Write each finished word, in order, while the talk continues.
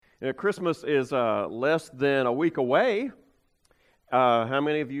Christmas is less than a week away. How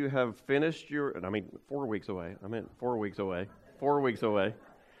many of you have finished 4 weeks away. 4 weeks away. 4 weeks away.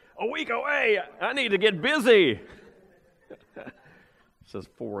 A week away! I need to get busy! It says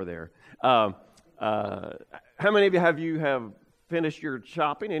 4 there. How many of you have finished your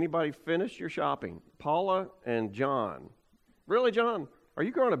shopping? Anybody finished your shopping? Paula and John. Really, John? Are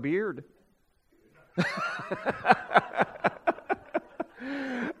you growing a beard?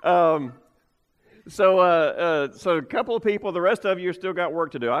 So a couple of people, the rest of you still got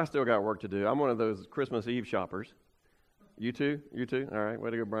work to do. I still got work to do. I'm one of those Christmas Eve shoppers. You too? You too? All right, way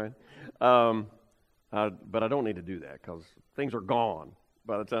to go, Brian. But I don't need to do that because things are gone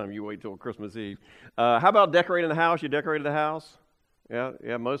by the time you wait till Christmas Eve. How about decorating the house? You decorated the house? Yeah.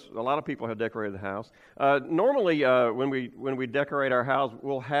 A lot of people have decorated the house. Normally, when we decorate our house,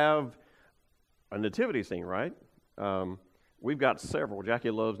 we'll have a nativity scene, right? We've got several.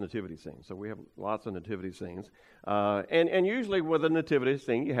 Jackie loves nativity scenes, so we have lots of nativity scenes. And usually with a nativity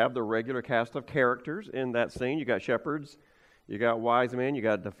scene, you have the regular cast of characters in that scene. You got shepherds, you got wise men, you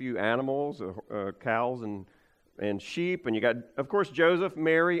got a few animals, cows and sheep, and you got, of course, Joseph,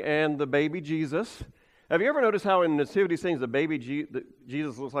 Mary, and the baby Jesus. Have you ever noticed how in nativity scenes the baby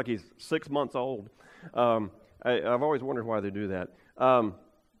Jesus looks like he's 6 months old? I've always wondered why they do that.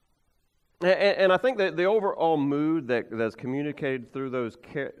 And I think that the overall mood that's communicated through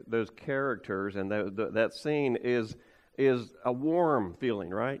those characters and that scene is a warm feeling,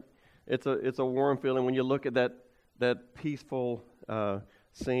 right? It's a warm feeling when you look at that peaceful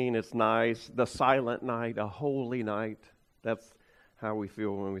scene. It's nice. The silent night, a holy night. That's how we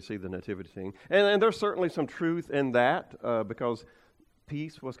feel when we see the nativity scene. And there's certainly some truth in that because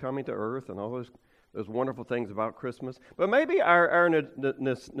peace was coming to earth and all those wonderful things about Christmas. But maybe our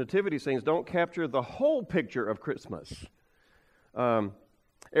nativity scenes don't capture the whole picture of Christmas.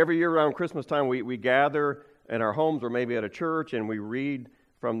 Every year around Christmas time, we gather in our homes or maybe at a church, and we read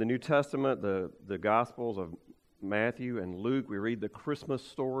from the New Testament, the Gospels of Matthew and Luke. We read the Christmas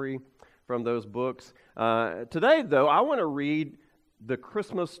story from those books. Today, though, I want to read the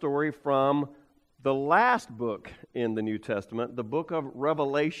Christmas story from the last book in the New Testament, the book of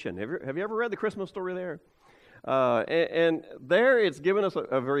Revelation. Have you ever read the Christmas story there? And there it's given us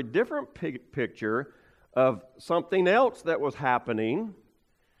a very different picture of something else that was happening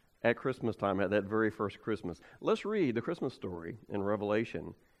at Christmas time, at that very first Christmas. Let's read the Christmas story in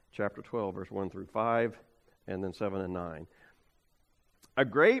Revelation chapter 12, verse 1 through 5, and then 7 and 9. A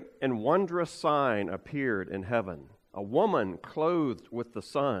great and wondrous sign appeared in heaven, a woman clothed with the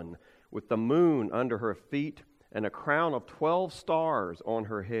sun, with the moon under her feet, and a crown of 12 stars on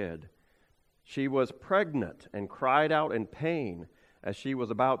her head. She was pregnant and cried out in pain as she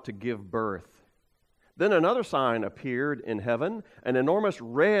was about to give birth. Then another sign appeared in heaven, an enormous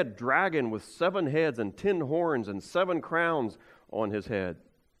red dragon with 7 heads and 10 horns and 7 crowns on his head.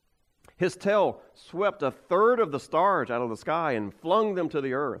 His tail swept a third of the stars out of the sky and flung them to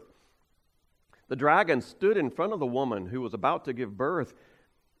the earth. The dragon stood in front of the woman who was about to give birth,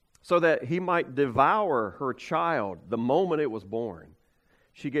 so that he might devour her child the moment it was born.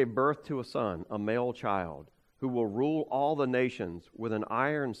 She gave birth to a son, a male child, who will rule all the nations with an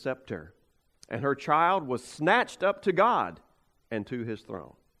iron scepter. And her child was snatched up to God and to his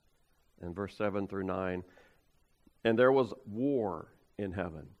throne. And verse 7 through 9, and there was war in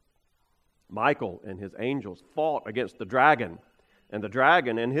heaven. Michael and his angels fought against the dragon, and the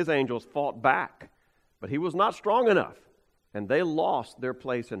dragon and his angels fought back. But he was not strong enough, and they lost their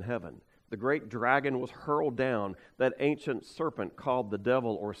place in heaven. The great dragon was hurled down, that ancient serpent called the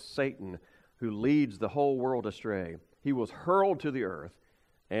devil or Satan, who leads the whole world astray. He was hurled to the earth,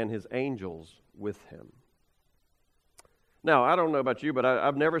 and his angels with him. Now, I don't know about you, but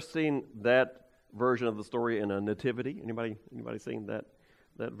I've never seen that version of the story in a nativity. Anybody seen that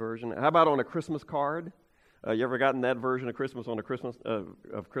version? How about on a Christmas card? You ever gotten that version of Christmas on a Christmas card?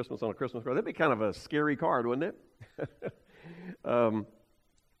 That'd be kind of a scary card, wouldn't it?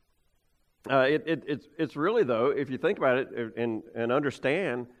 It's really, though, if you think about it and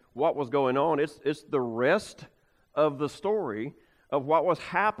understand what was going on, it's the rest of the story of what was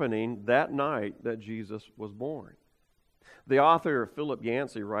happening that night that Jesus was born. The author Philip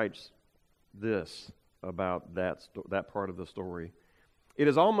Yancey writes this about that part of the story. It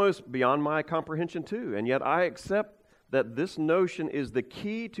is almost beyond my comprehension too, and yet I accept that this notion is the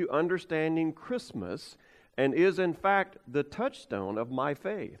key to understanding Christmas and is in fact the touchstone of my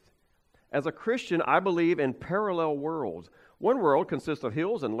faith. As a Christian, I believe in parallel worlds. One world consists of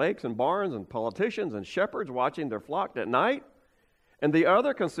hills and lakes and barns and politicians and shepherds watching their flock at night, and the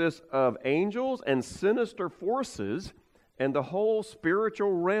other consists of angels and sinister forces and the whole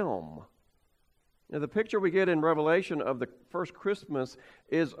spiritual realm. Now, the picture we get in Revelation of the first Christmas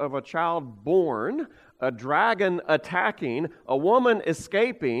is of a child born, a dragon attacking, a woman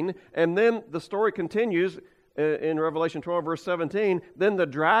escaping, and then the story continues in Revelation 12, verse 17. Then the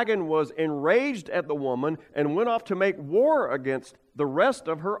dragon was enraged at the woman and went off to make war against the rest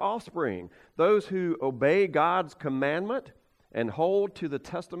of her offspring, those who obey God's commandment and hold to the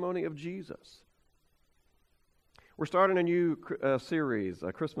testimony of Jesus. We're starting a new series,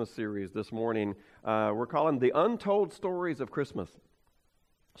 a Christmas series this morning. We're calling The Untold Stories of Christmas.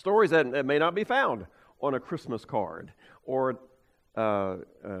 Stories that may not be found on a Christmas card or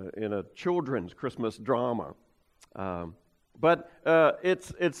in a children's Christmas drama. But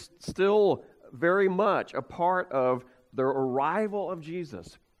it's still very much a part of the arrival of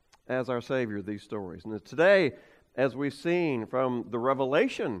Jesus as our Savior, these stories. And today, as we've seen from the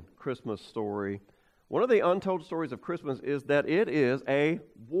Revelation Christmas story, one of the untold stories of Christmas is that it is a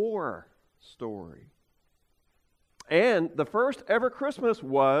war story. And the first ever Christmas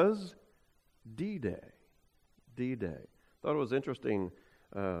was D-Day. D-Day. Thought it was interesting,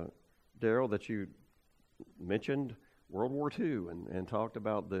 Daryl, that you mentioned World War II and talked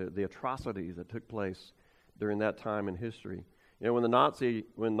about the atrocities that took place during that time in history. You know,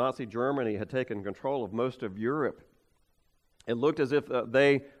 when Nazi Germany had taken control of most of Europe, it looked as if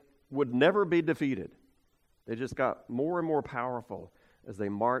they would never be defeated. They just got more and more powerful as they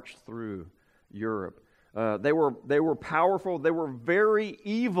marched through Europe. They were powerful. They were very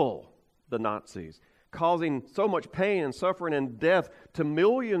evil, the Nazis, causing so much pain and suffering and death to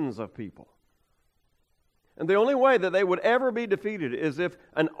millions of people. And the only way that they would ever be defeated is if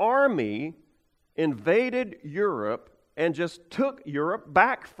an army invaded Europe and just took Europe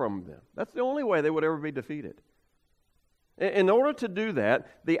back from them. That's the only way they would ever be defeated. In order to do that,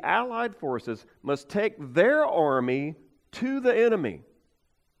 the Allied forces must take their army to the enemy.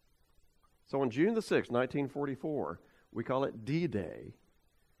 So on June the 6th, 1944, we call it D-Day,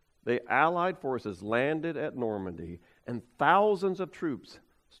 the Allied forces landed at Normandy and thousands of troops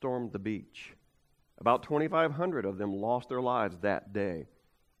stormed the beach. About 2,500 of them lost their lives that day.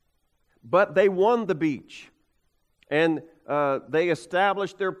 But they won the beach, and they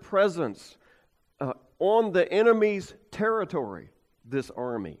established their presence on the enemy's territory, this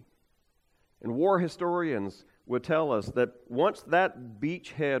army. And war historians would tell us that once that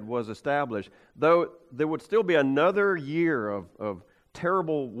beachhead was established, though there would still be another year of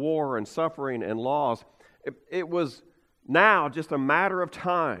terrible war and suffering and loss, it was now just a matter of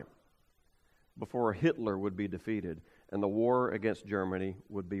time before Hitler would be defeated and the war against Germany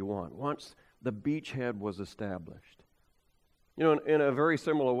would be won, once the beachhead was established. You know, in a very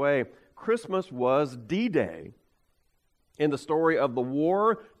similar way, Christmas was D-Day in the story of the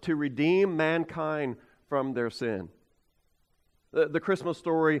war to redeem mankind from their sin. The Christmas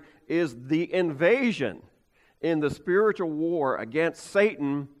story is the invasion in the spiritual war against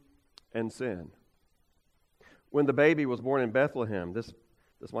Satan and sin. When the baby was born in Bethlehem, this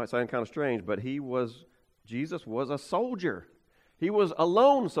might sound kind of strange, but Jesus was a soldier. He was a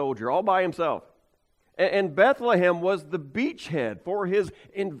lone soldier all by himself. And Bethlehem was the beachhead for his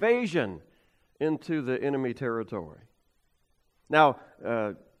invasion into the enemy territory. Now,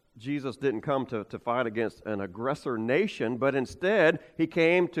 Jesus didn't come to fight against an aggressor nation, but instead he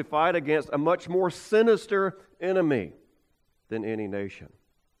came to fight against a much more sinister enemy than any nation.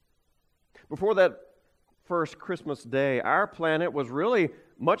 Before that first Christmas day, our planet was really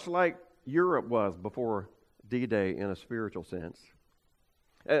much like Europe was before D-Day in a spiritual sense.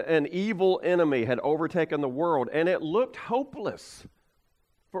 An evil enemy had overtaken the world, and it looked hopeless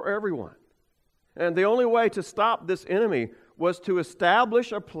for everyone. And the only way to stop this enemy was to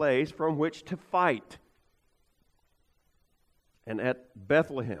establish a place from which to fight. And at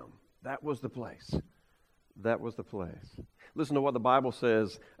Bethlehem, that was the place. That was the place. Listen to what the Bible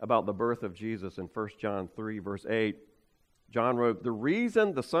says about the birth of Jesus in 1 John 3, verse 8. John wrote, "The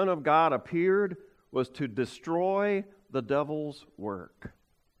reason the Son of God appeared was to destroy the devil's work."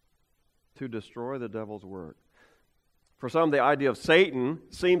 To destroy the devil's work. For some, the idea of Satan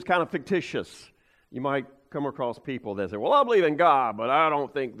seems kind of fictitious. You might come across people that say, well, I believe in God, but I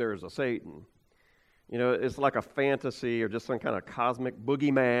don't think there's a Satan. You know, it's like a fantasy or just some kind of cosmic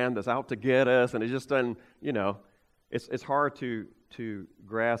boogeyman that's out to get us, and it just doesn't, you know, it's hard to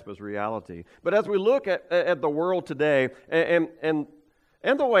grasp as reality. But as we look at the world today, and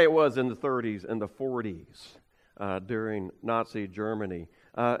the way it was in the 30s and the 40s during Nazi Germany,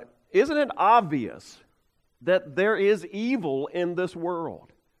 isn't it obvious that there is evil in this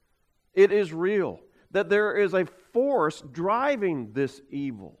world? It is real. That there is a force driving this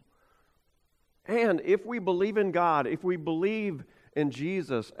evil. And if we believe in God, if we believe in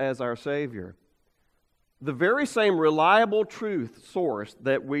Jesus as our Savior, the very same reliable truth source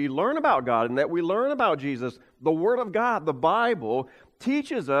that we learn about God and that we learn about Jesus, the Word of God, the Bible,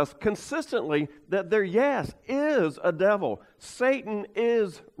 teaches us consistently that there, yes, is a devil. Satan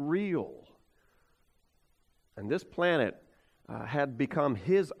is real. And this planet had become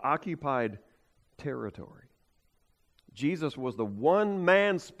his occupied territory. Jesus was the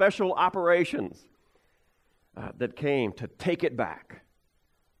one-man special operations that came to take it back,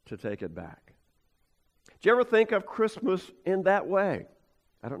 Do you ever think of Christmas in that way?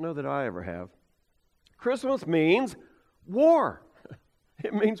 I don't know that I ever have. Christmas means war.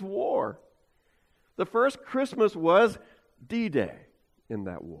 It means war. The first Christmas was D-Day in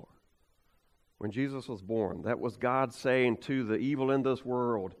that war. When Jesus was born, that was God saying to the evil in this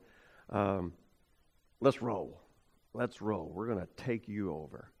world, let's roll. We're going to take you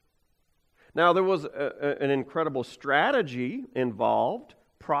over. Now, there was an incredible strategy involved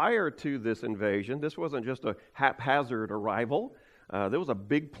prior to this invasion. This wasn't just a haphazard arrival. There was a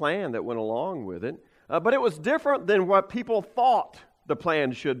big plan that went along with it. But it was different than what people thought the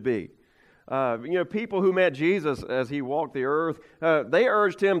plan should be. People who met Jesus as he walked the earth, they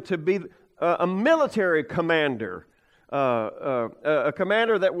urged him to be a military commander, a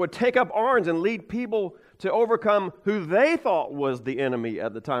commander that would take up arms and lead people to overcome who they thought was the enemy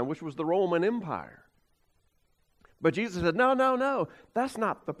at the time, which was the Roman Empire. But Jesus said, no, that's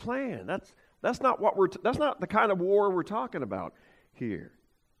not the plan. That's not the kind of war we're talking about here.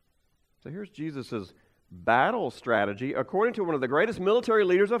 So here's Jesus' battle strategy according to one of the greatest military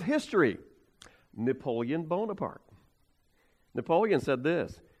leaders of history, Napoleon Bonaparte. Napoleon said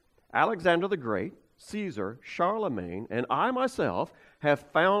this: Alexander the Great, Caesar, Charlemagne, and I myself have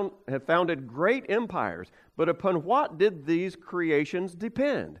founded great empires, but upon what did these creations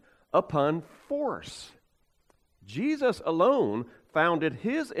depend? Upon force. Jesus alone founded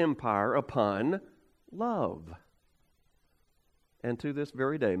his empire upon love. And to this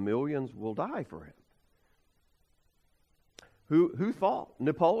very day, millions will die for him. Who thought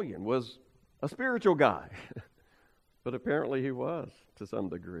Napoleon was a spiritual guy? But apparently he was, to some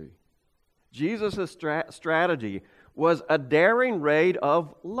degree. Jesus' strategy was a daring raid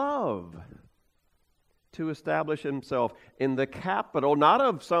of love to establish himself in the capital, not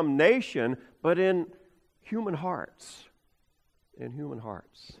of some nation, but in human hearts. In human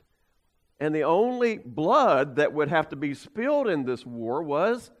hearts. And the only blood that would have to be spilled in this war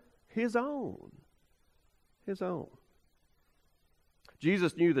was his own. His own.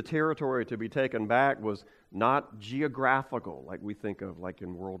 Jesus knew the territory to be taken back was not geographical, like we think of, like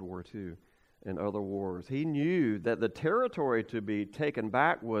in World War II and other wars. He knew that the territory to be taken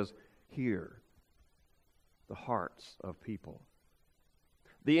back was here, the hearts of people.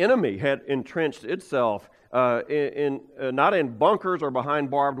 The enemy had entrenched itself not in bunkers or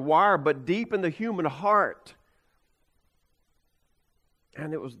behind barbed wire, but deep in the human heart.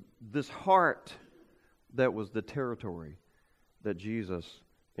 And it was this heart that was the territory that Jesus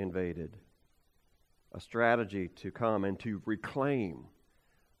invaded. A strategy to come and to reclaim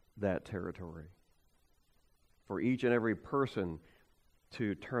that territory. For each and every person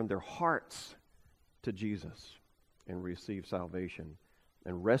to turn their hearts to Jesus and receive salvation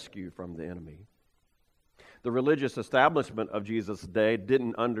and rescue from the enemy. The religious establishment of Jesus' day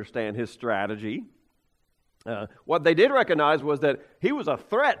didn't understand his strategy. What they did recognize was that he was a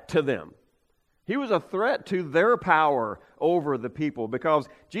threat to them. He was a threat to their power over the people because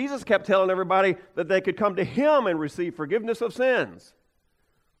Jesus kept telling everybody that they could come to him and receive forgiveness of sins.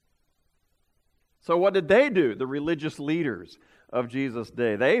 So what did they do, the religious leaders of Jesus'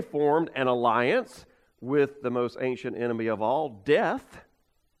 day? They formed an alliance with the most ancient enemy of all, death.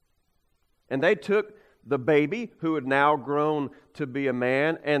 And they took the baby who had now grown to be a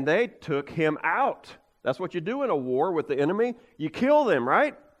man, and they took him out. That's what you do in a war with the enemy. You kill them,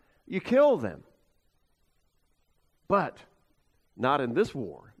 right? You kill them. But not in this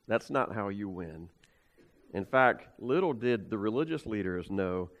war. That's not how you win. In fact, little did the religious leaders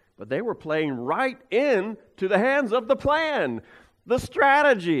know, but they were playing right into the hands of the plan, the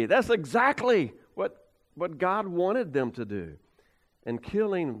strategy. That's exactly what God wanted them to do. And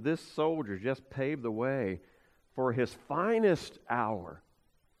killing this soldier just paved the way for his finest hour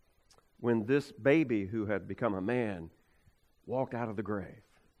when this baby who had become a man walked out of the grave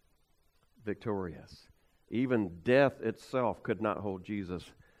victorious. Even death itself could not hold Jesus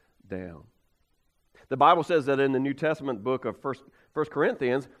down. The Bible says that in the New Testament book of 1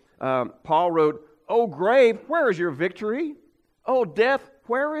 Corinthians, Paul wrote, "O grave, where is your victory? O death,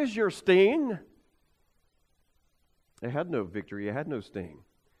 where is your sting?" It had no victory, it had no sting.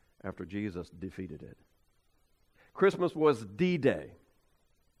 after Jesus defeated it. Christmas was D-Day.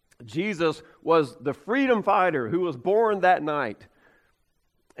 Jesus was the freedom fighter who was born that night.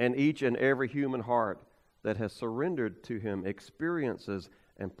 And each and every human heart that has surrendered to him experiences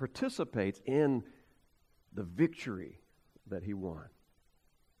and participates in the victory that he won.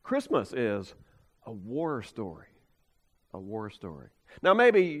 Christmas is a war story. A war story. Now,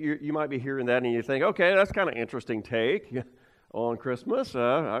 maybe you might be hearing that and you think, okay, that's kind of interesting take on Christmas.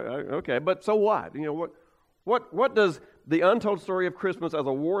 Okay, but so what? What does the untold story of Christmas as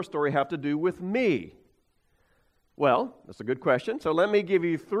a war story have to do with me? Well, that's a good question. So let me give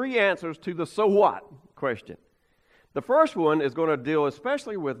you 3 answers to the so what question. The first one is going to deal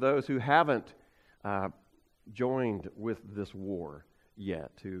especially with those who haven't joined with this war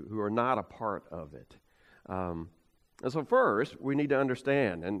yet, who are not a part of it. And so first, we need to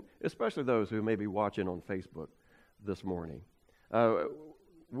understand, and especially those who may be watching on Facebook this morning,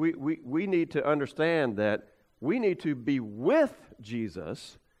 we need to understand that we need to be with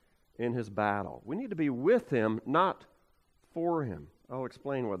Jesus in his battle. We need to be with him, not for him. I'll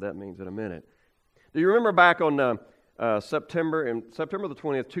explain what that means in a minute. Do you remember back on September the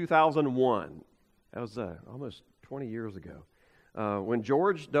 20th, 2001? That was almost 20 years ago. When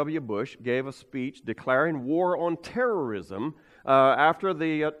George W. Bush gave a speech declaring war on terrorism after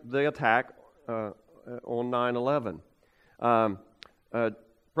the attack on 9/11.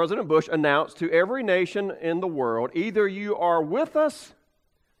 President Bush announced to every nation in the world, either you are with us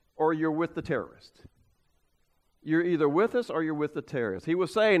or you're with the terrorists. You're either with us or you're with the terrorists. He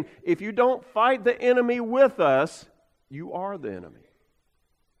was saying, if you don't fight the enemy with us, you are the enemy.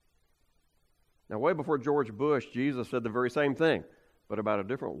 Now, way before George Bush, Jesus said the very same thing, but about a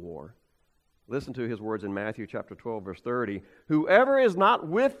different war. Listen to his words in Matthew chapter 12, verse 30. Whoever is not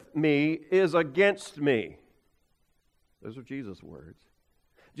with me is against me. Those are Jesus' words.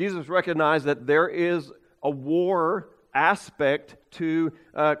 Jesus recognized that there is a war aspect to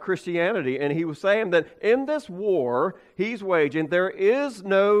Christianity, and he was saying that in this war he's waging, there is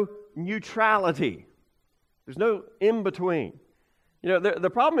no neutrality. There's no in-between.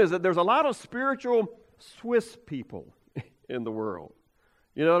 The problem is that there's a lot of spiritual Swiss people in the world.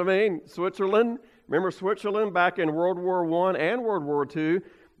 You know what I mean? Switzerland, remember Switzerland back in World War I and World War II?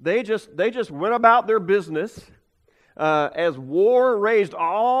 They just went about their business as war raged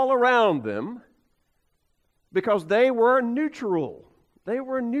all around them because they were neutral. They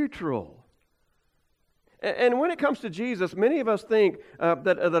were neutral. And when it comes to Jesus, many of us think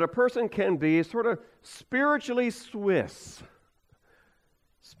that a person can be sort of spiritually Swiss.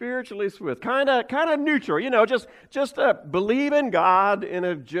 Spiritually Swiss, kind of neutral, just believe in God in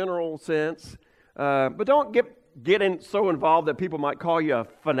a general sense, but don't get so involved that people might call you a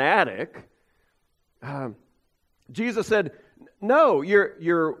fanatic. Jesus said, no,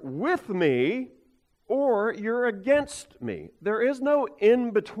 you're with me or you're against me. There is no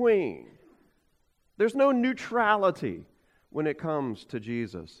in between. There's no neutrality when it comes to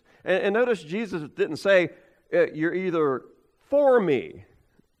Jesus. And notice Jesus didn't say you're either for me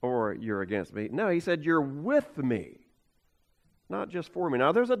or you're against me. No, he said you're with me, not just for me.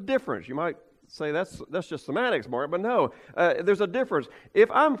 Now, there's a difference. You might say that's just semantics, Mark, but no, there's a difference. If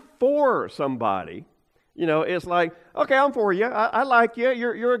I'm for somebody, it's like, okay, I'm for you. I like you.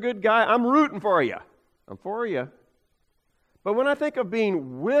 You're a good guy. I'm rooting for you. I'm for you. But when I think of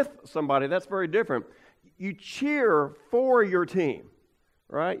being with somebody, that's very different. You cheer for your team,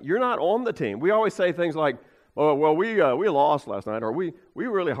 right? You're not on the team. We always say things like, oh, well, we lost last night, or we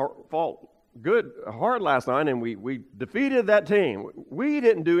really fought hard last night, and we defeated that team. We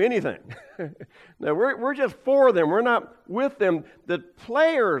didn't do anything. No, we're just for them. We're not with them. The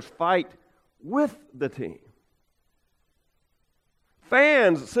players fight with the team.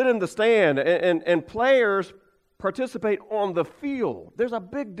 Fans sit in the stand, and players participate on the field. There's a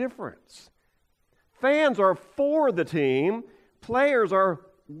big difference. Fans are for the team. Players are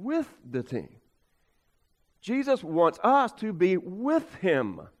with the team. Jesus wants us to be with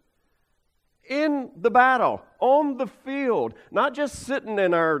him in the battle, on the field, not just sitting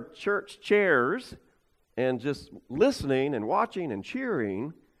in our church chairs and just listening and watching and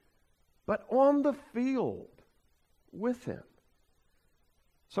cheering, but on the field with him.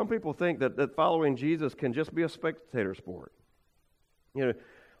 Some people think that following Jesus can just be a spectator sport.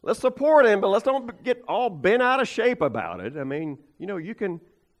 Let's support him, but let's don't get all bent out of shape about it. I mean, you can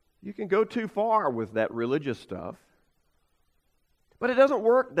go too far with that religious stuff. But it doesn't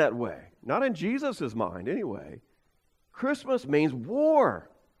work that way. Not in Jesus' mind, anyway. Christmas means war.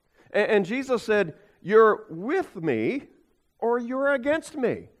 And Jesus said, you're with me or you're against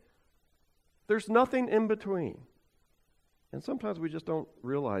me. There's nothing in between. And sometimes we just don't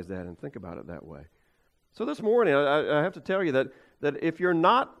realize that and think about it that way. So this morning, I have to tell you that if you're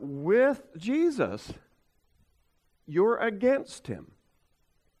not with Jesus, you're against him.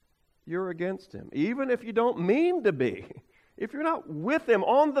 You're against him. Even if you don't mean to be. If you're not with him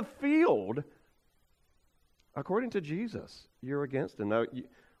on the field, according to Jesus, you're against him. Now,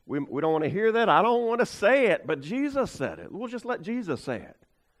 we don't want to hear that. I don't want to say it, but Jesus said it. We'll just let Jesus say it.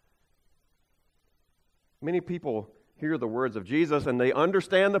 Many people hear the words of Jesus and they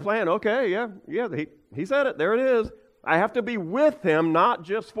understand the plan. Okay, yeah, he said it. There it is. I have to be with him, not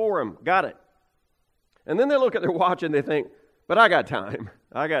just for him. Got it. And then they look at their watch and they think, but I got time.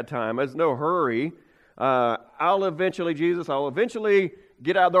 There's no hurry. I'll eventually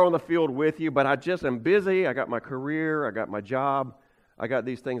get out there on the field with you, but I just am busy. I got my career. I got my job. I got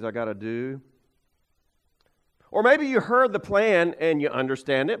these things I got to do. Or maybe you heard the plan and you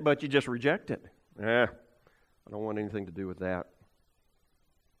understand it, but you just reject it. I don't want anything to do with that.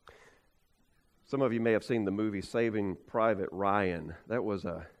 Some of you may have seen the movie Saving Private Ryan. That was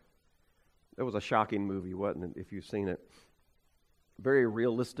a shocking movie, wasn't it, if you've seen it? Very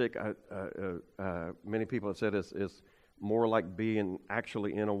realistic. Many people have said it's more like being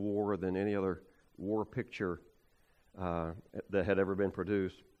actually in a war than any other war picture that had ever been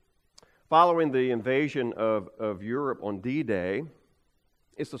produced. Following the invasion of Europe on D-Day,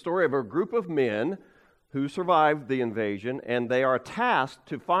 it's the story of a group of men who survived the invasion, and they are tasked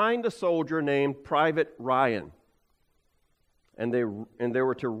to find a soldier named Private Ryan. And they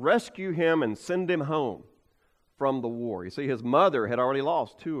were to rescue him and send him home from the war. You see, his mother had already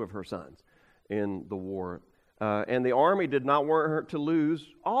lost 2 of her sons in the war, and the army did not want her to lose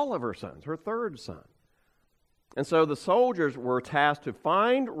all of her sons, her 3rd son. And so the soldiers were tasked to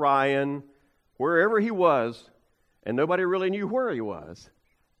find Ryan wherever he was, and nobody really knew where he was.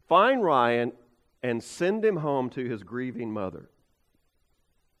 Find Ryan and send him home to his grieving mother.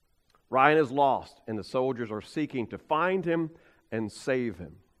 Ryan is lost, and the soldiers are seeking to find him and save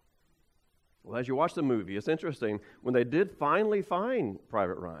him. Well, as you watch the movie, it's interesting. When they did finally find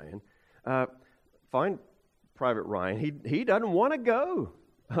Private Ryan, he doesn't want to go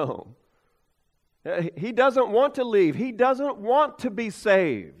home. He doesn't want to leave. He doesn't want to be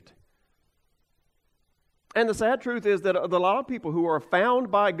saved. And the sad truth is that a lot of people who are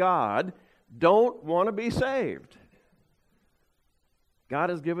found by God don't want to be saved. God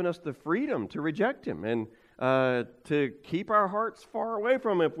has given us the freedom to reject him and to keep our hearts far away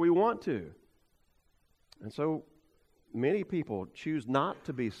from him if we want to. And so many people choose not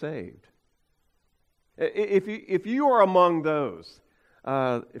to be saved. If you are among those,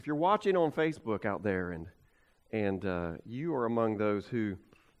 if you're watching on Facebook out there and you are among those who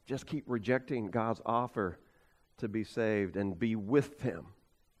just keep rejecting God's offer to be saved and be with him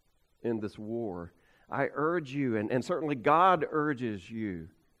in this war, I urge you, and certainly God urges you,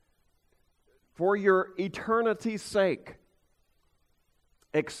 for your eternity's sake,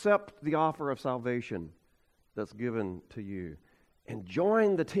 accept the offer of salvation that's given to you and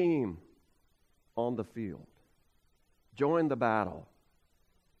join the team on the field. Join the battle.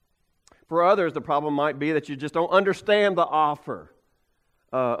 For others, the problem might be that you just don't understand the offer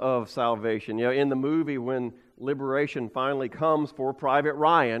of salvation. You know, in the movie, when liberation finally comes for Private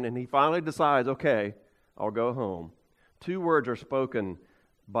Ryan and he finally decides, okay, I'll go home, 2 words are spoken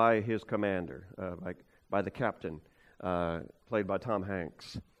by his commander, by the captain, played by Tom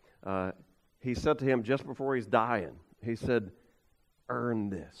Hanks. He said to him just before he's dying, he said, earn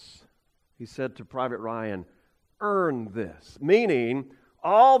this. He said to Private Ryan, earn this. Meaning,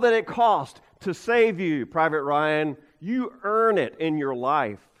 all that it cost to save you, Private Ryan, you earn it in your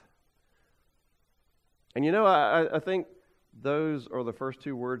life. And you know, I think those are the first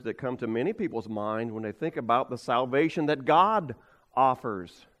 2 words that come to many people's mind when they think about the salvation that God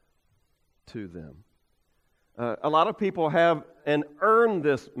offers to them. A lot of people have an earn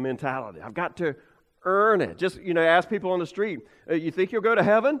this mentality. I've got to earn it. Just, ask people on the street, you think you'll go to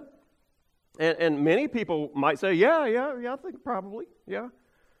heaven? And many people might say, yeah, I think probably, yeah.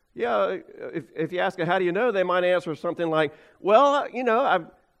 Yeah, if you ask them, how do you know, they might answer something like, well,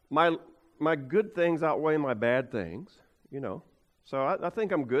 my good things outweigh my bad things, So I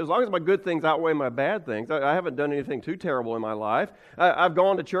think I'm good. As long as my good things outweigh my bad things, I haven't done anything too terrible in my life. I've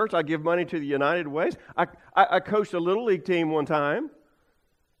gone to church. I give money to the United Ways. I coached a Little League team one time.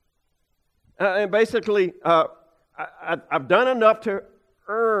 And basically, I've done enough to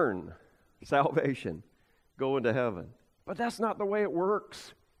earn salvation, going to heaven. But that's not the way it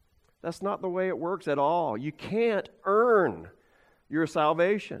works. That's not the way it works at all. You can't earn your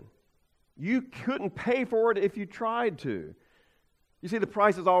salvation. You couldn't pay for it if you tried to. You see, the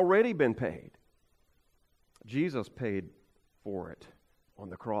price has already been paid. Jesus paid for it on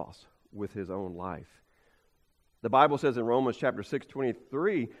the cross with his own life. The Bible says in Romans chapter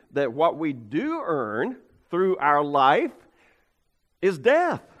 6:23 that what we do earn through our life is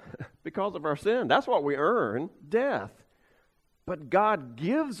death because of our sin. That's what we earn, death. But God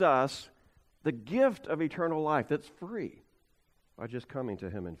gives us the gift of eternal life that's free by just coming to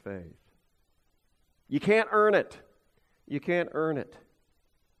him in faith. You can't earn it. You can't earn it.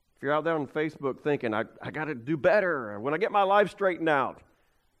 If you're out there on Facebook thinking, I got to do better when I get my life straightened out,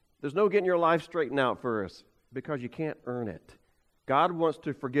 there's no getting your life straightened out first because you can't earn it. God wants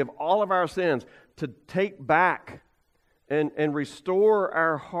to forgive all of our sins, to take back and restore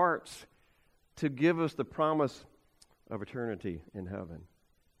our hearts, to give us the promise of eternity in heaven.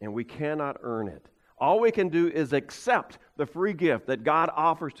 And we cannot earn it. All we can do is accept the free gift that God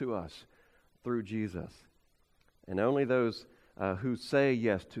offers to us through Jesus. And only those who say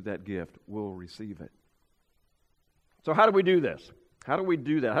yes to that gift will receive it. So how do we do this? How do we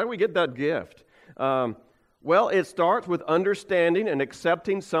do that? How do we get that gift? Well, it starts with understanding and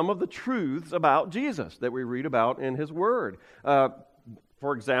accepting some of the truths about Jesus that we read about in his word.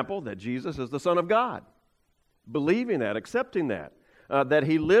 For example, that Jesus is the Son of God. Believing that, accepting that. That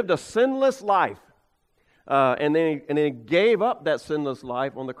he lived a sinless life. And then he gave up that sinless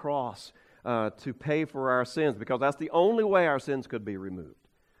life on the cross to pay for our sins, because that's the only way our sins could be removed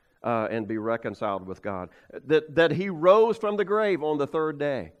and be reconciled with God. That he rose from the grave on the third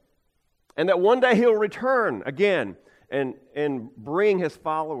day. And that one day he'll return again and bring his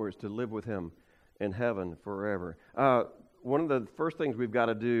followers to live with him in heaven forever. One of the first things we've got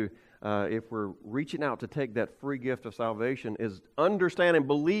to do if we're reaching out to take that free gift of salvation is understand and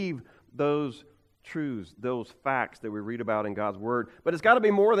believe those truths, those facts that we read about in God's Word. But it's got to be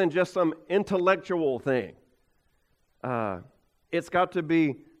more than just some intellectual thing. It's got to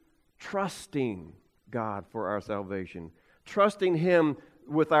be trusting God for our salvation, trusting him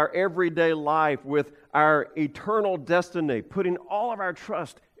with our everyday life, with our eternal destiny, putting all of our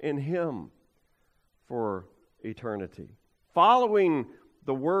trust in him for eternity. Following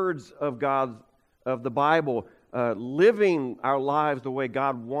the words of God, of the Bible, living our lives the way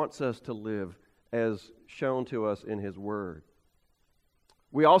God wants us to live as shown to us in his word.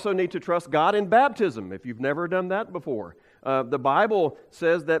 We also need to trust God in baptism, if you've never done that before. The Bible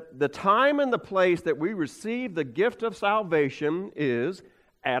says that the time and the place that we receive the gift of salvation is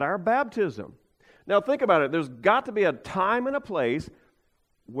at our baptism. Now think about it. There's got to be a time and a place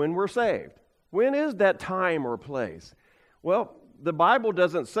when we're saved. When is that time or place? Well, the Bible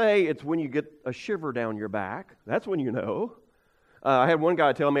doesn't say it's when you get a shiver down your back. That's when you know. I had one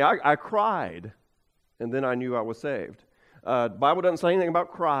guy tell me, I cried, and then I knew I was saved. The Bible doesn't say anything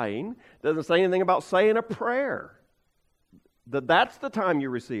about crying. Doesn't say anything about saying a prayer. That's the time you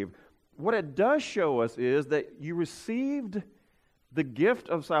receive. What it does show us is that you received the gift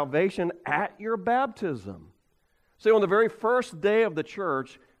of salvation at your baptism. See, on the very first day of the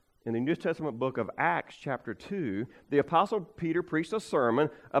church, in the New Testament book of Acts chapter 2, the Apostle Peter preached a sermon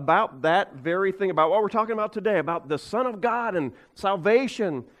about that very thing, about what we're talking about today, about the Son of God and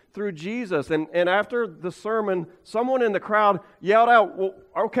salvation through Jesus. And after the sermon, someone in the crowd yelled out, well,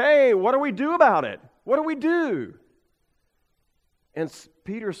 okay, what do we do about it? What do we do? And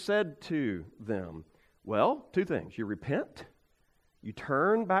Peter said to them, well, two things. You repent, you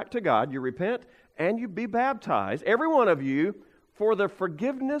turn back to God, you repent, and you be baptized, every one of you, for the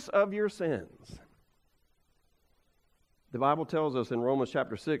forgiveness of your sins. The Bible tells us in Romans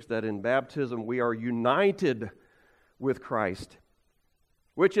chapter 6 that in baptism we are united with Christ,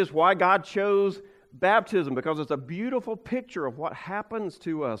 which is why God chose baptism, because it's a beautiful picture of what happens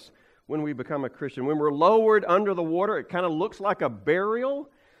to us when we become a Christian. When we're lowered under the water, it kind of looks like a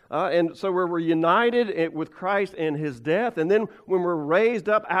burial. And so we're united with Christ in his death. And then when we're raised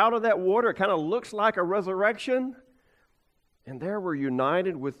up out of that water, it kind of looks like a resurrection. And there we're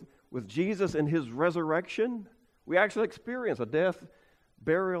united with Jesus in his resurrection. We actually experience a death,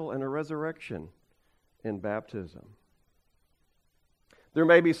 burial, and a resurrection in baptism. There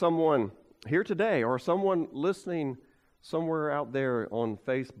may be someone here today or someone listening somewhere out there on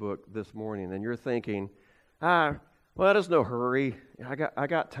Facebook this morning, and you're thinking, well, there's no hurry. I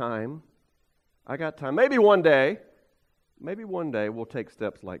got time. I got time. Maybe one day we'll take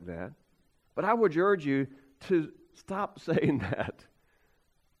steps like that. But I would urge you to stop saying that,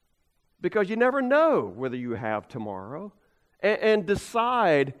 because you never know whether you have tomorrow, and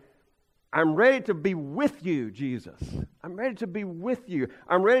decide, I'm ready to be with you, Jesus. I'm ready to be with you.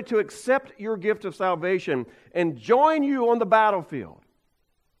 I'm ready to accept your gift of salvation and join you on the battlefield.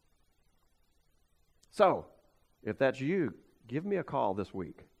 So, if that's you, give me a call this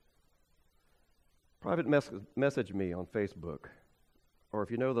week. private message me on Facebook. Or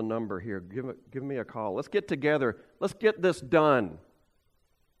if you know the number here, give me a call. Let's get together. Let's get this done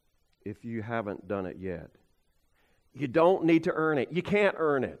if you haven't done it yet. You don't need to earn it. You can't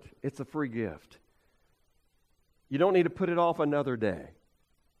earn it. It's a free gift. You don't need to put it off another day.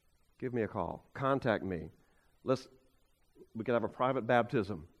 Give me a call. Contact me. We could have a private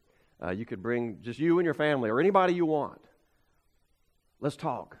baptism. You could bring just you and your family or anybody you want. Let's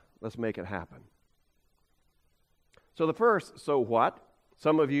talk. Let's make it happen. So the first, so what?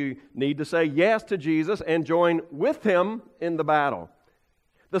 Some of you need to say yes to Jesus and join with him in the battle.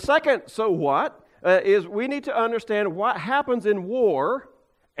 The second, so what, is we need to understand what happens in war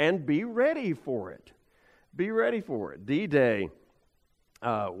and be ready for it. Be ready for it. D-Day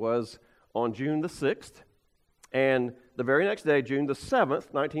was on June the 6th, and the very next day, June the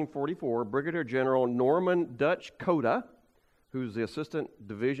 7th, 1944, Brigadier General Norman Dutch Coda, who's the assistant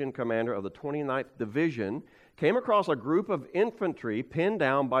division commander of the 29th Division, came across a group of infantry pinned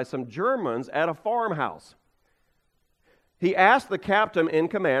down by some Germans at a farmhouse. He asked the captain in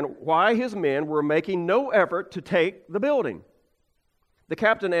command why his men were making no effort to take the building. The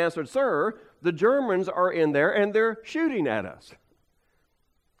captain answered, "Sir, the Germans are in there and they're shooting at us."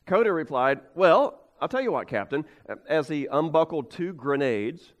 Coda replied, "Well, I'll tell you what, Captain," as he unbuckled 2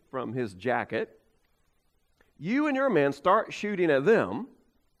 grenades from his jacket. "You and your men start shooting at them.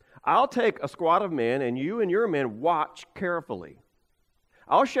 I'll take a squad of men, and you and your men watch carefully.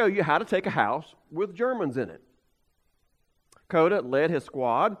 I'll show you how to take a house with Germans in it." Coda led his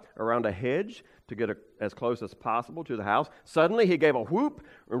squad around a hedge to get as close as possible to the house. Suddenly, he gave a whoop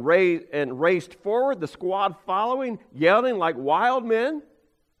and raced forward, the squad following, yelling like wild men.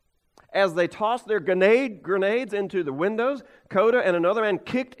 As they tossed their grenades into the windows, Coda and another man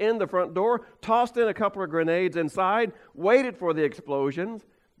kicked in the front door, tossed in a couple of grenades inside, waited for the explosions,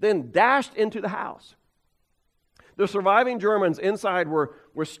 then dashed into the house. The surviving Germans inside were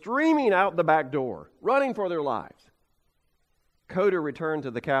streaming out the back door, running for their lives. Coda returned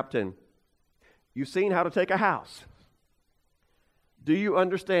to the captain. "You've seen how to take a house. Do you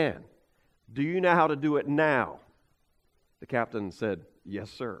understand? Do you know how to do it now?" The captain said, "Yes,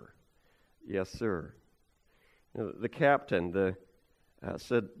 sir. Yes, sir." The captain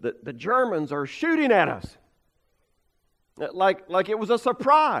said that the Germans are shooting at us. Like it was a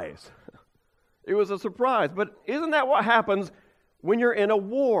surprise. It was a surprise. But isn't that what happens when you're in a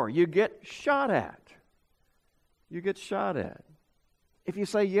war? You get shot at. You get shot at. If you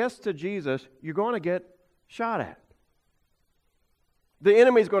say yes to Jesus, you're going to get shot at. The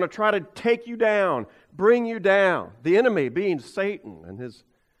enemy's going to try to take you down, bring you down. The enemy being Satan and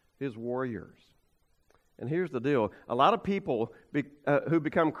his warriors. And here's the deal. A lot of people who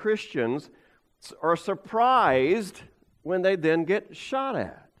become Christians are surprised when they then get shot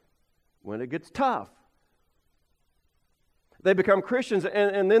at, when it gets tough. They become Christians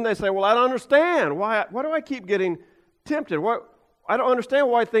and then they say, "Well, I don't understand. Why do I keep getting tempted? I don't understand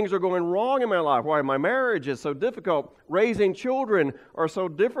why things are going wrong in my life, why my marriage is so difficult, raising children are so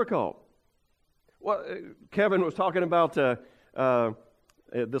difficult." Well, Kevin was talking about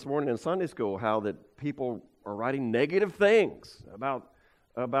this morning in Sunday school how that people are writing negative things about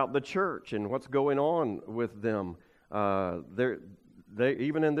the church and what's going on with them. They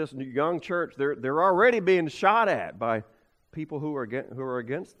even in this young church, they're already being shot at by people who are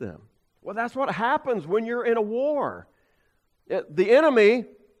against them. Well, that's what happens when you're in a war. The enemy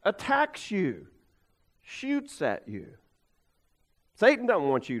attacks you, shoots at you. Satan doesn't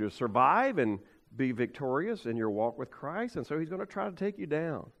want you to survive and be victorious in your walk with Christ, and so he's going to try to take you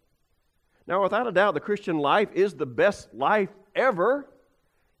down. Now, without a doubt, the Christian life is the best life ever.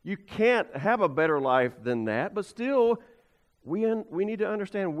 You can't have a better life than that, but still, we need to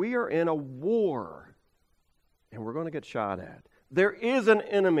understand we are in a war, and we're going to get shot at. There is an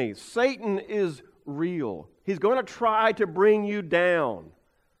enemy. Satan is real. He's going to try to bring you down.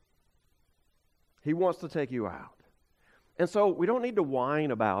 He wants to take you out. And so we don't need to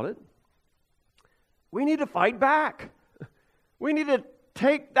whine about it. We need to fight back. We need to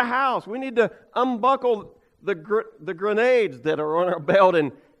take the house. We need to unbuckle the grenades that are on our belt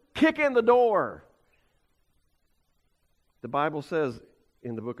and kick in the door. The Bible says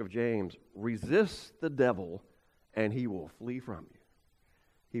in the book of James, resist the devil and he will flee from you.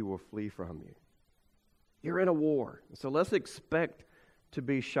 He will flee from you. You're in a war. So let's expect to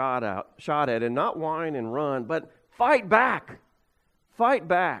be shot at and not whine and run, but fight back. Fight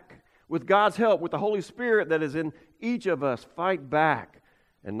back. With God's help, with the Holy Spirit that is in each of us, fight back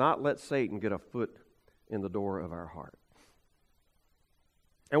and not let Satan get a foot in the door of our heart.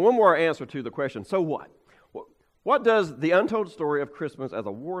 And one more answer to the question, so what? What does the untold story of Christmas as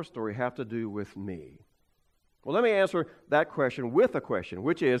a war story have to do with me? Well, let me answer that question with a question,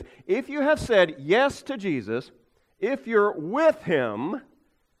 which is, if you have said yes to Jesus, if you're with Him,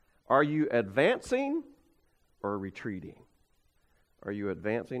 are you advancing or retreating? Are you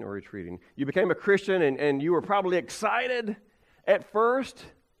advancing or retreating? You became a Christian and you were probably excited at first.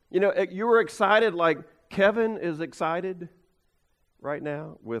 You were excited like Kevin is excited right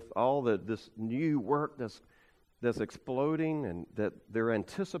now with all this new work that's exploding and that they're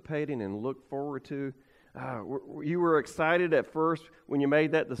anticipating and look forward to. You were excited at first when you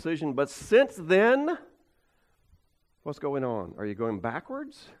made that decision, but since then, what's going on? Are you going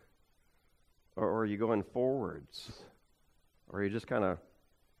backwards? Or are you going forwards? Or are you just kind of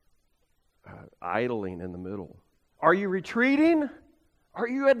idling in the middle? Are you retreating? Are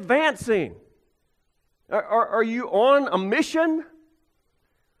you advancing? Are you on a mission?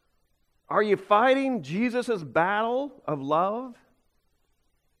 Are you fighting Jesus' battle of love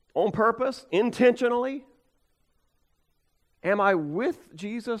on purpose, intentionally? Am I with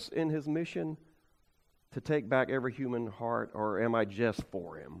Jesus in His mission to take back every human heart, or am I just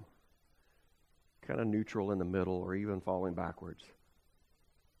for Him? Kind of neutral in the middle, or even falling backwards.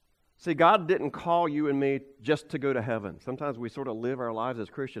 See, God didn't call you and me just to go to heaven. Sometimes we sort of live our lives as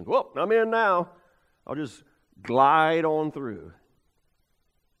Christians. Well, I'm in now. I'll just glide on through.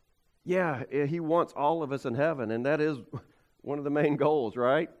 Yeah, He wants all of us in heaven, and that is one of the main goals,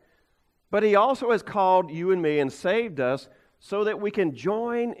 right? But He also has called you and me and saved us so that we can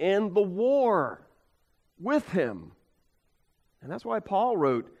join in the war with Him. And that's why Paul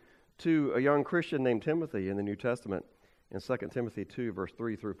wrote to a young Christian named Timothy in the New Testament in 2 Timothy 2, verse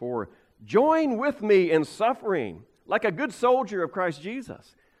 3 through 4. Join with me in suffering like a good soldier of Christ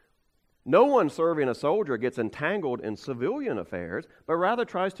Jesus. No one serving a soldier gets entangled in civilian affairs, but rather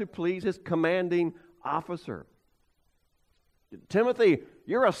tries to please his commanding officer. Timothy,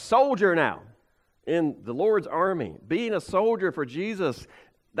 you're a soldier now in the Lord's army. Being a soldier for Jesus,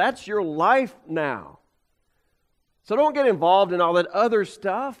 that's your life now. So don't get involved in all that other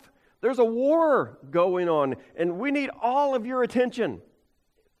stuff. There's a war going on, and we need all of your attention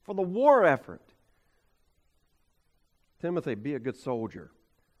for the war effort. Timothy, be a good soldier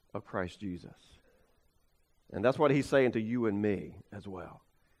of Christ Jesus. And that's what he's saying to you and me as well.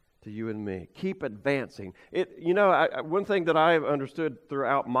 To you and me. Keep advancing. One thing that I've understood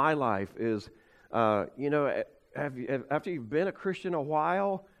throughout my life is, after you've been a Christian a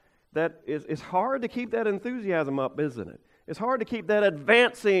while, it's hard to keep that enthusiasm up, isn't it? It's hard to keep that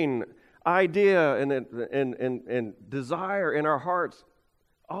advancing idea and desire in our hearts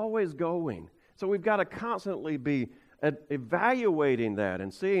always going. So we've got to constantly be evaluating that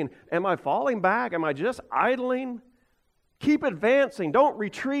and seeing, am I falling back? Am I just idling? Keep advancing. Don't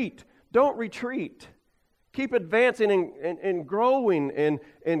retreat. Don't retreat. Keep advancing and growing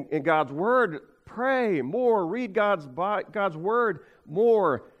in God's Word. Pray more. Read God's Word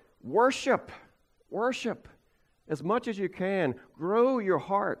more. Worship as much as you can. Grow your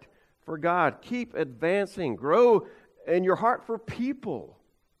heart for God. Keep advancing. Grow in your heart for people.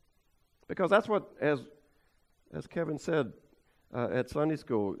 Because that's what, as Kevin said at Sunday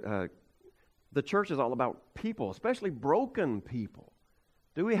school, the church is all about people, especially broken people.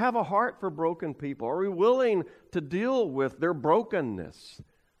 Do we have a heart for broken people? Are we willing to deal with their brokenness?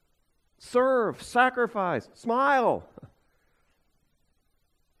 Serve, sacrifice, smile.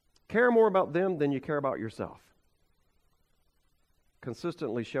 Care more about them than you care about yourself.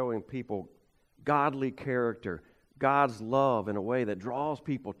 Consistently showing people godly character, God's love in a way that draws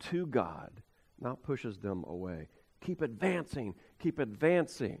people to God, not pushes them away. Keep advancing. Keep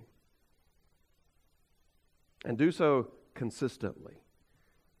advancing. And do so consistently.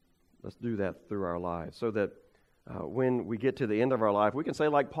 Let's do that through our lives so that when we get to the end of our life, we can say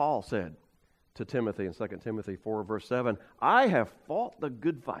like Paul said to Timothy in 2 Timothy 4, verse 7, I have fought the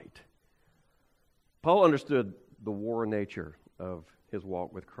good fight. Paul understood the war nature of his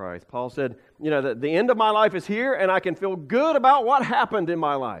walk with Christ. Paul said, the end of my life is here, and I can feel good about what happened in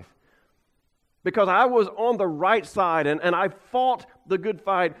my life because I was on the right side, and I fought the good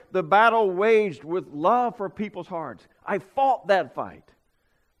fight, the battle waged with love for people's hearts. I fought that fight.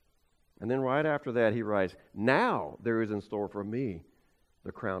 And then right after that, he writes, now there is in store for me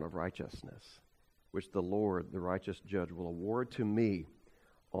the crown of righteousness, which the Lord, the righteous judge, will award to me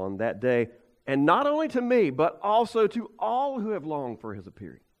on that day. And not only to me, but also to all who have longed for his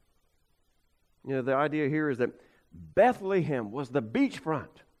appearing. The idea here is that Bethlehem was the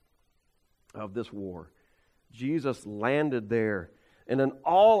beachfront of this war. Jesus landed there in an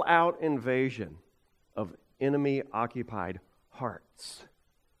all-out invasion of enemy-occupied hearts.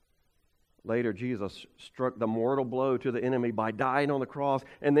 Later, Jesus struck the mortal blow to the enemy by dying on the cross,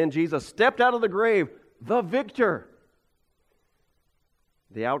 and then Jesus stepped out of the grave, the victor.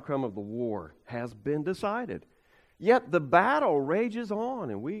 The outcome of the war has been decided. Yet the battle rages on,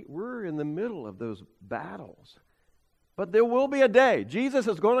 and we're in the middle of those battles. But there will be a day. Jesus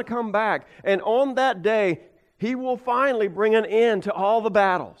is going to come back, and on that day, He will finally bring an end to all the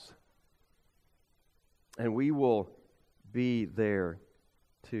battles. And we will be there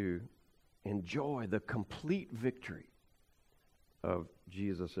to enjoy the complete victory of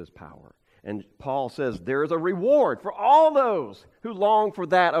Jesus' power. And Paul says there is a reward for all those who long for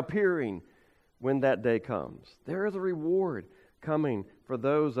that appearing when that day comes. There is a reward coming for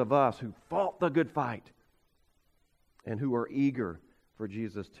those of us who fought the good fight and who are eager for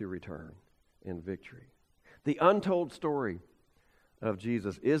Jesus to return in victory. The untold story of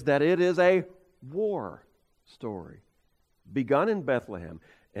Jesus is that it is a war story, begun in Bethlehem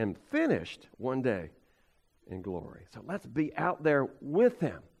and finished one day in glory. So let's be out there with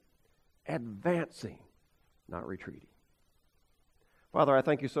Him, advancing, not retreating. Father, I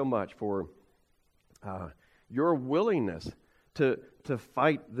thank You so much for Your willingness to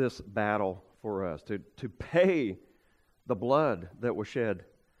fight this battle for us, to pay the blood that was shed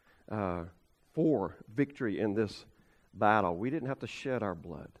for victory in this battle. We didn't have to shed our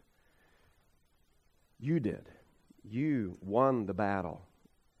blood. You did. You won the battle.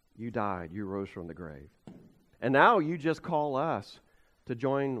 You died. You rose from the grave. And now You just call us to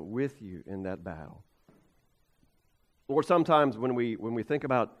join with You in that battle. Lord, sometimes when we think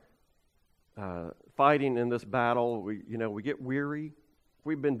about fighting in this battle, we get weary.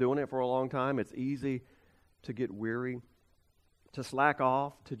 We've been doing it for a long time. It's easy to get weary, to slack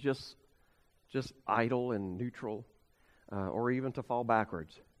off, to just idle and neutral, or even to fall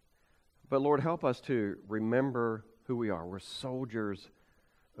backwards. But Lord, help us to remember who we are. We're soldiers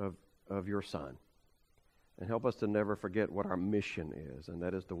of Your Son. And help us to never forget what our mission is, and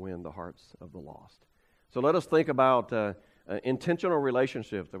that is to win the hearts of the lost. So let us think about intentional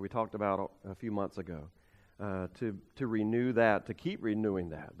relationships that we talked about a few months ago, to renew that, to keep renewing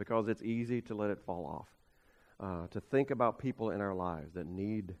that, because it's easy to let it fall off. To think about people in our lives that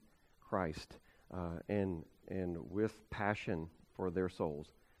need Christ, and with passion for their souls,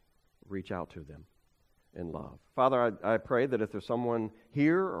 reach out to them in love. Father, I pray that if there's someone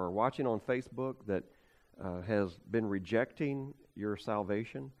here or watching on Facebook that has been rejecting Your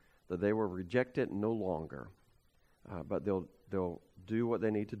salvation, that they will reject it no longer, but they'll do what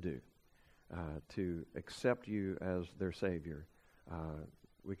they need to do to accept You as their Savior.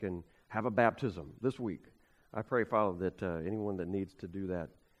 We can have a baptism this week. I pray, Father, that anyone that needs to do that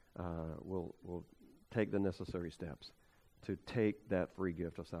will take the necessary steps to take that free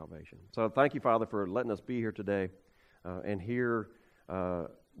gift of salvation. So thank You, Father, for letting us be here today and hear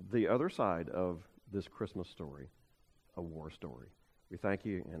the other side of this Christmas story, a war story. We thank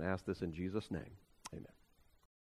You and ask this in Jesus' name.